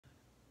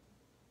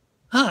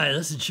Hi,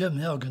 this is Jim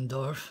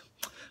Helgendorf.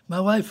 My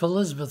wife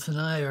Elizabeth and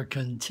I are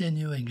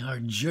continuing our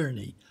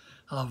journey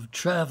of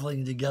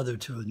traveling together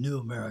to a new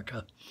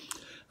America.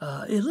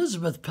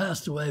 Elizabeth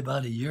passed away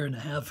about a year and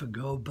a half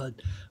ago,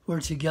 but we're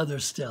together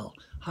still,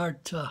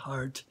 heart to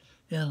heart,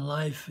 in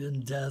life, in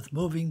death,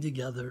 moving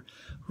together,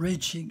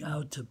 reaching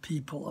out to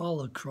people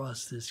all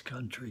across this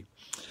country.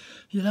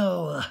 You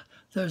know,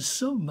 there's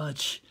so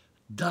much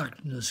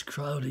darkness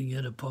crowding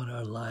in upon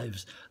our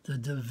lives, the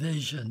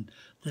division,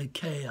 the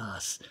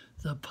chaos,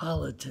 the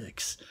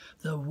politics,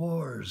 the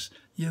wars,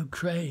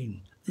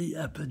 Ukraine, the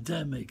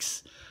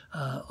epidemics,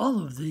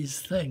 all of these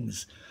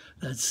things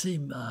that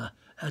seem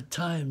at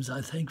times,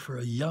 I think for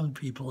a young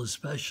people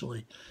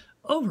especially,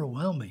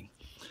 overwhelming.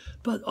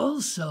 But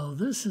also,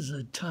 this is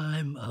a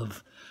time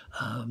of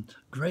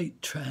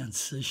great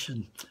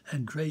transition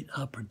and great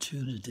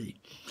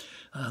opportunity.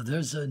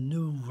 There's a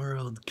new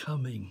world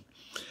coming,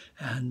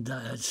 and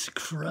it's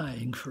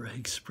crying for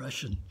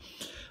expression.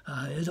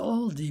 It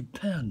all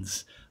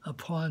depends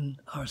upon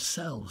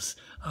ourselves,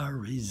 our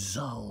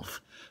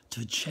resolve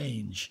to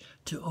change,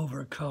 to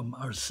overcome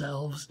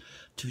ourselves,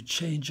 to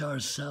change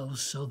ourselves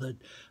so that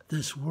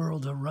this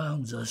world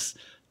around us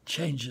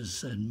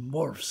changes and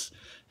morphs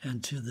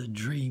into the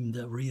dream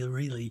that we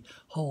really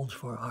hold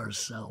for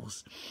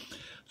ourselves.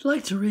 I'd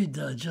like to read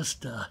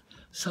just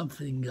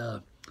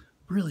something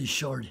really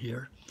short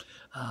here.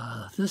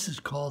 This is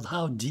called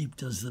How Deep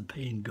Does the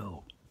Pain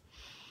Go?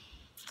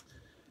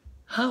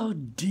 How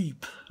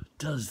deep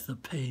does the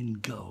pain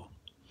go?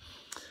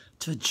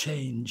 To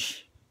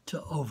change,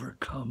 to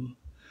overcome,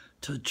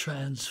 to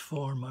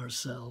transform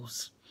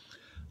ourselves.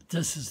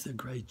 This is the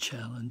great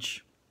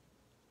challenge.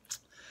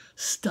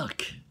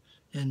 Stuck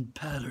in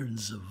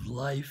patterns of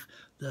life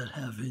that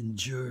have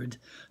endured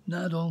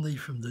not only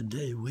from the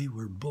day we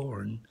were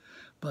born,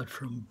 but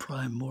from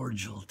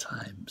primordial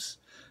times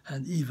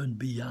and even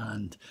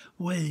beyond,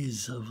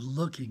 ways of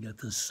looking at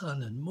the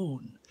sun and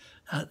moon,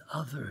 at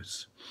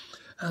others,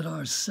 at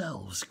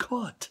ourselves,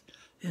 caught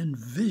in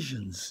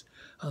visions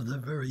of the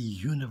very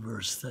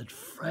universe that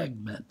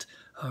fragment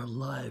our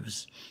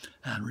lives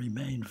and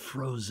remain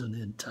frozen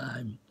in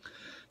time.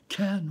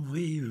 Can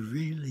we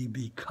really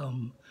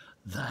become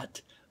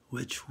that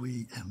which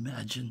we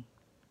imagine?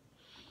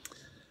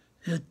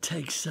 It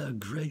takes a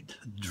great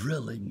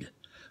drilling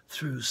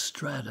through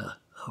strata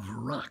of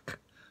rock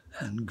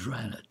and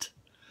granite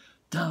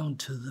down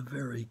to the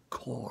very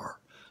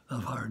core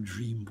of our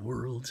dream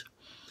world,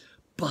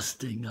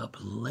 busting up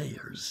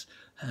layers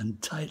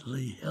and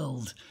tightly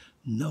held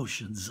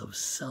notions of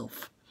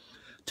self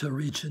to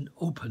reach an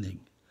opening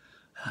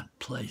and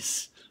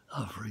place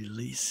of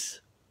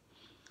release.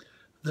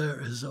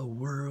 There is a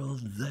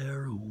world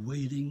there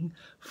waiting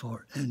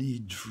for any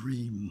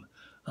dream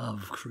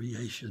of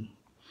creation.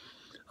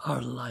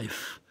 Our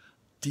life,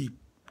 deep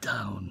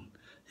down,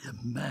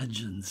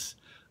 imagines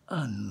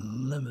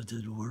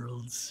unlimited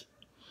worlds.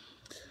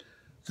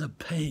 The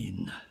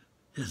pain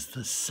is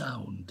the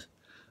sound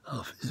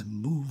of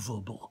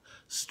immovable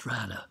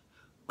strata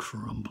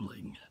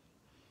crumbling.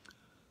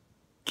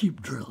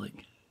 Keep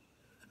drilling.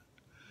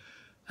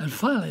 And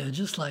finally, I'd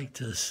just like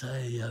to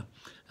say,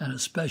 and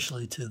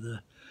especially to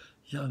the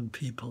young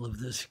people of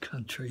this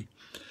country,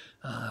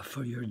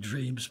 for your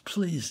dreams,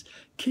 please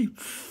keep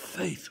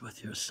faith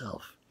with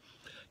yourself.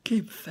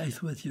 Keep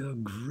faith with your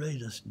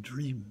greatest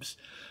dreams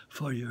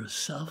for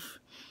yourself,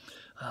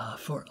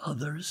 for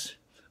others,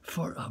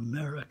 for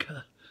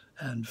America,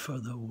 and for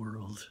the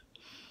world.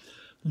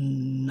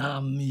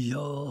 Nam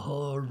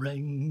Myoho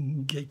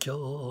Renge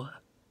Kyo.